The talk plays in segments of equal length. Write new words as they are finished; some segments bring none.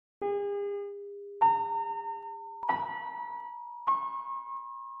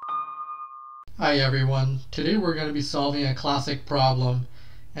Hi everyone, today we're going to be solving a classic problem,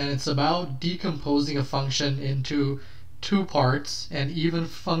 and it's about decomposing a function into two parts, an even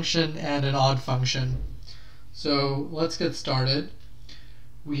function and an odd function. So let's get started.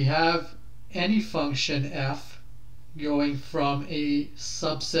 We have any function f going from a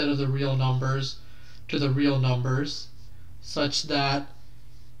subset of the real numbers to the real numbers such that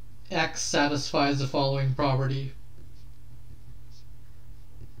x satisfies the following property.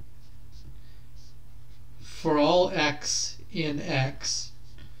 For all x in x,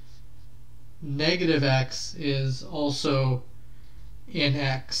 negative x is also in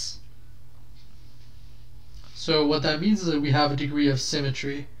x. So what that means is that we have a degree of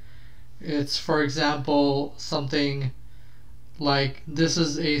symmetry. It's, for example, something like this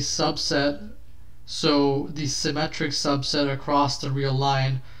is a subset, so the symmetric subset across the real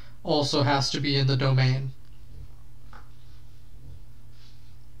line also has to be in the domain.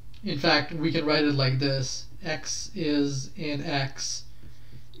 In fact, we can write it like this: x is in x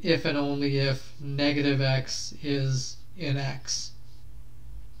if and only if negative x is in x.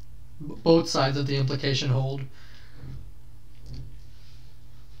 Both sides of the implication hold.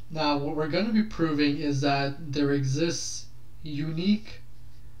 Now, what we're going to be proving is that there exists unique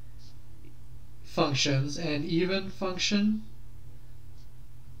functions, an even function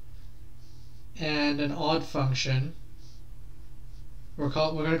and an odd function. We're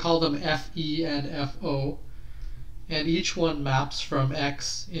going to call them fe and fo, and each one maps from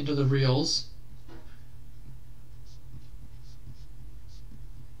x into the reals.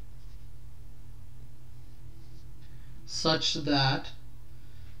 Such that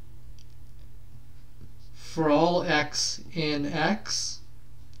for all x in x,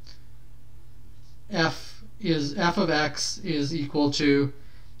 f of x is equal to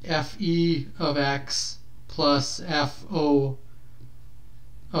fe of x plus fo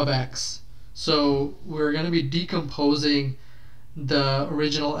of x. So we're going to be decomposing the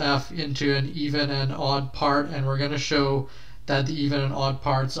original f into an even and odd part, and we're going to show that the even and odd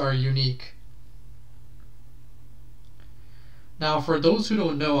parts are unique. Now, for those who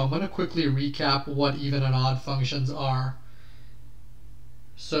don't know, I'm going to quickly recap what even and odd functions are.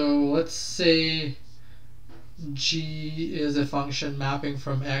 So let's say g is a function mapping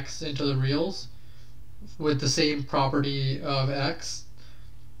from x into the reals with the same property of x,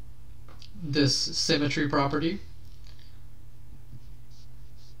 this symmetry property.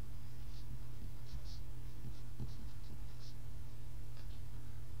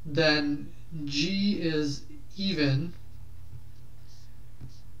 Then g is even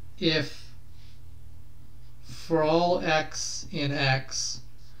if for all x in x,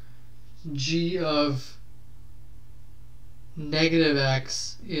 g of negative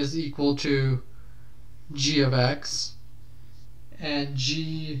x is equal to g of x, and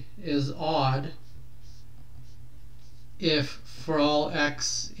g is odd if for all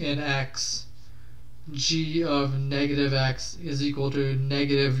x in x, g of negative x is equal to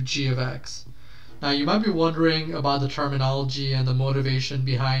negative g of x. Now you might be wondering about the terminology and the motivation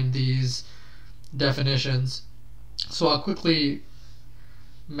behind these definitions. So I'll quickly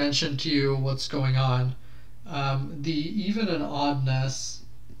mention to you what's going on. The even and oddness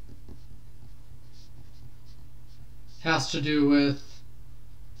has to do with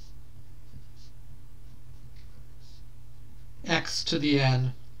x to the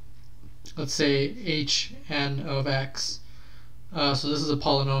n. Let's say hn of x. So this is a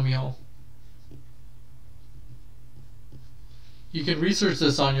polynomial. You can research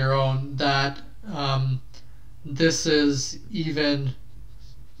this on your own, that this is even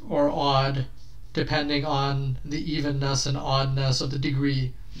or odd depending on the evenness and oddness of the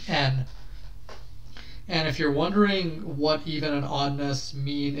degree n. And if you're wondering what even and oddness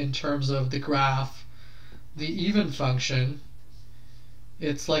mean in terms of the graph, the even function,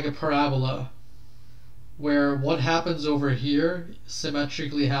 it's like a parabola where what happens over here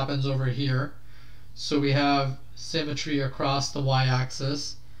symmetrically happens over here. So we have symmetry across the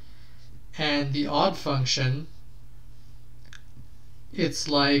y-axis. And the odd function, it's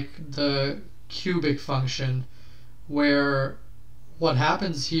like the cubic function where what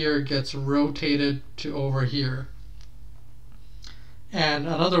happens here gets rotated to over here. And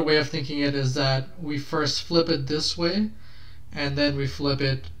another way of thinking it is that we first flip it this way and then we flip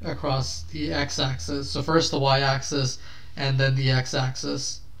it across the x-axis. So first the y-axis and then the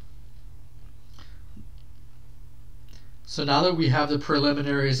x-axis. So now that we have the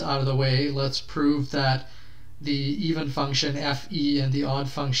preliminaries out of the way, let's prove that the even function fe and the odd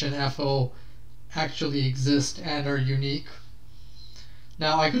function fo actually exist and are unique.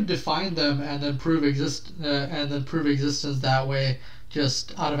 Now I could define them and then prove existence that way,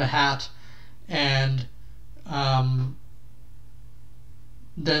 just out of a hat, and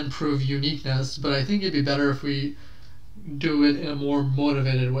then prove uniqueness, but I think it'd be better if we do it in a more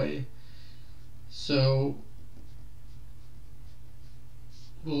motivated way. So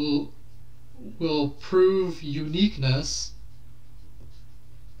we'll prove uniqueness,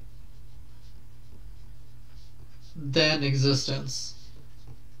 then existence.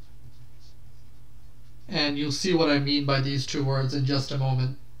 And you'll see what I mean by these two words in just a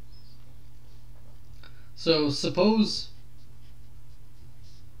moment. So suppose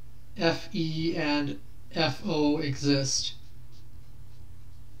FE and FO exist.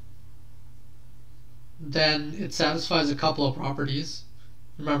 Then it satisfies a couple of properties.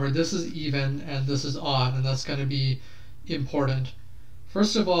 Remember, this is even and this is odd, and that's going to be important.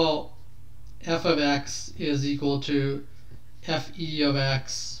 First of all, f of x is equal to fe of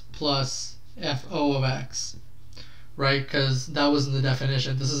x plus fo of x, right? Because that was in the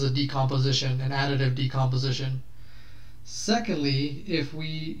definition. This is a decomposition, an additive decomposition. Secondly, if we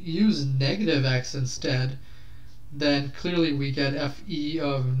use negative x instead, then clearly we get fe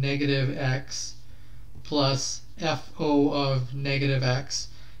of negative x plus fo of negative x.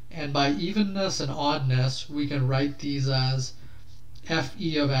 And by evenness and oddness, we can write these as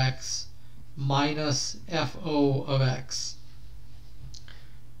fe of x minus fo of x.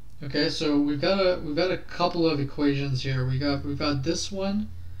 Okay, so we've got a couple of equations here. We've got this one,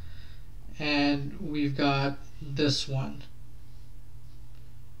 and we've got this one.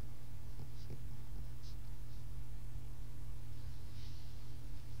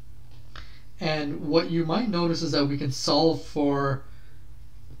 And what you might notice is that we can solve for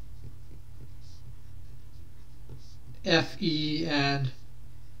fe and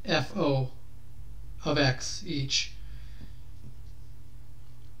fo of x each.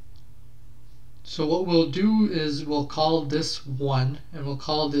 So what we'll do is we'll call this 1 and we'll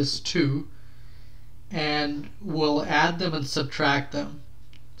call this 2, and we'll add them and subtract them.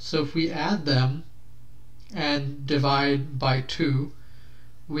 So if we add them and divide by 2,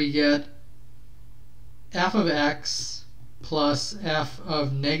 we get f of x plus f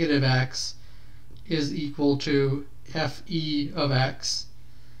of negative x is equal to fe of x.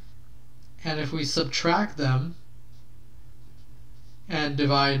 And if we subtract them and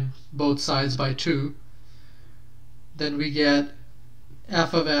divide both sides by 2, then we get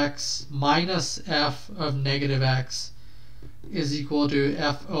f of x minus f of negative x is equal to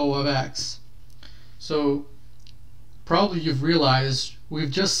fo of x. So probably you've realized we've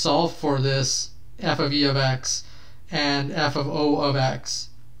just solved for this f of e of x and f of o of x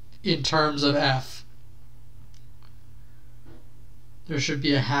in terms of f. There should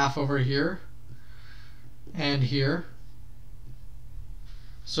be a half over here and here.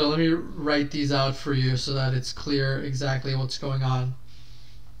 So let me write these out for you so that it's clear exactly what's going on.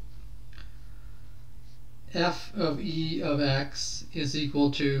 F of e of x is equal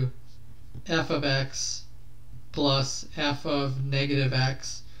to f of x plus f of negative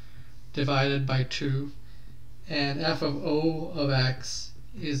x divided by 2, and f of o of x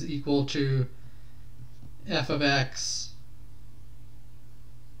is equal to f of x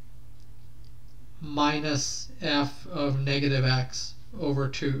minus f of negative x over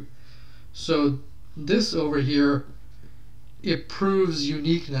 2. So this over here, it proves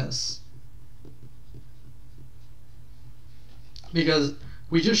uniqueness, because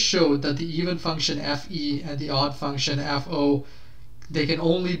we just showed that the even function fe and the odd function fo, they can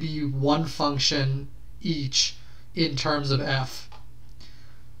only be one function each in terms of f.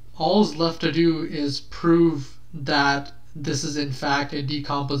 All's left to do is prove that this is in fact a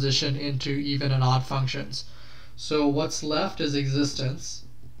decomposition into even and odd functions. So what's left is existence.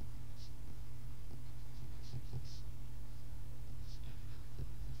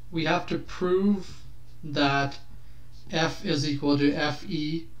 We have to prove that f is equal to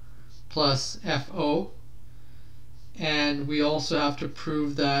fe plus fo, and we also have to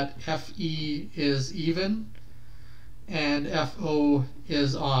prove that fe is even and fo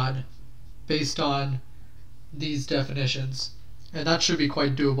is odd based on these definitions, and that should be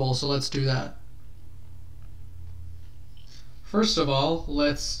quite doable. So let's do that. First of all,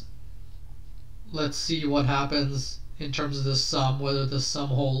 let's see what happens in terms of this sum, whether this sum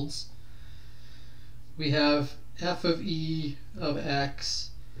holds. We have f of e of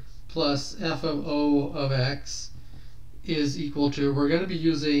x plus f of o of x is equal to, we're going to be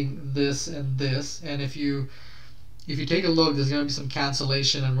using this and this, and if you take a look, there's going to be some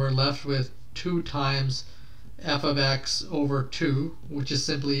cancellation, and we're left with 2 times f of x over 2, which is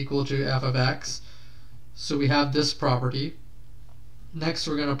simply equal to f of x. So we have this property. Next,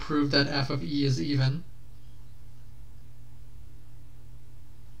 we're going to prove that f of e is even.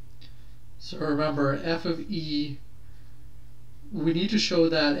 So remember, f of e, we need to show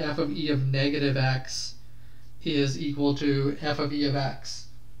that f of e of negative x is equal to f of e of x.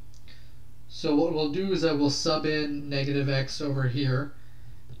 So what we'll do is that we'll sub in negative x over here,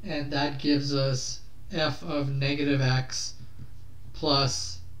 and that gives us f of negative x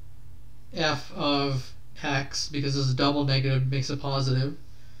plus f of x, because this is double negative, makes it positive.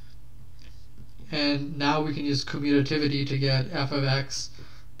 And now we can use commutativity to get f of x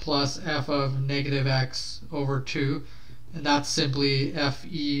plus f of negative x over 2, and that's simply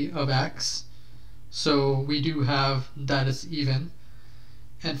fe of x. So we do have that it's even.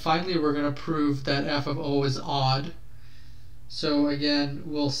 And finally, we're going to prove that f of o is odd. So again,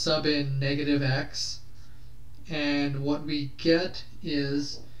 we'll sub in negative x, and what we get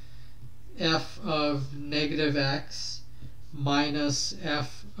is f of negative x minus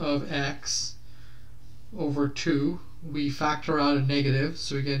f of x over 2. We factor out a negative,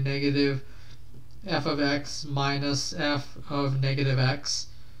 so we get negative f of x minus f of negative x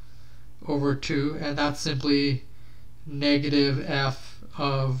over 2, and that's simply negative f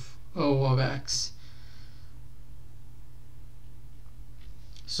of o of x.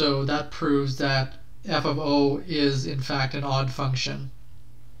 So that proves that f of o is in fact an odd function.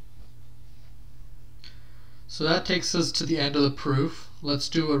 So that takes us to the end of the proof. Let's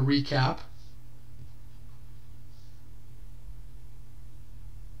do a recap.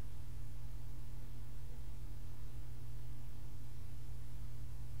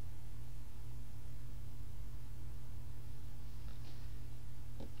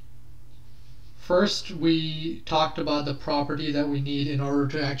 First, we talked about the property that we need in order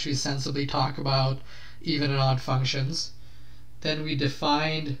to actually sensibly talk about even and odd functions. Then we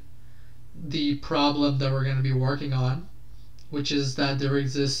defined the problem that we're going to be working on, which is that there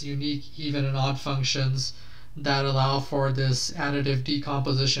exists unique even and odd functions that allow for this additive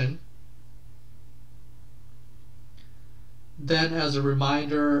decomposition. Then, as a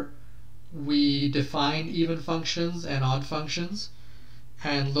reminder, we defined even functions and odd functions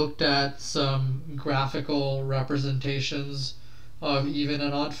and looked at some graphical representations of even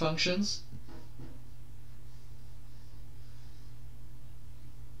and odd functions.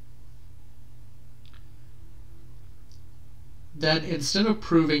 Then, instead of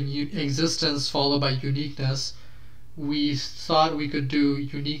proving existence followed by uniqueness, we thought we could do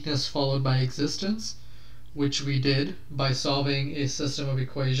uniqueness followed by existence, which we did by solving a system of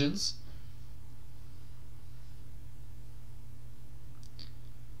equations.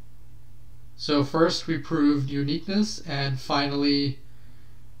 So first we proved uniqueness, and finally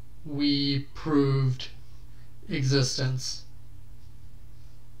we proved existence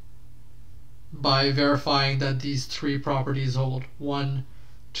by verifying that these three properties hold: 1,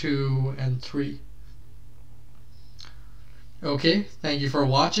 2, and 3. Okay, thank you for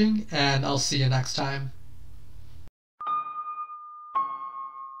watching, and I'll see you next time.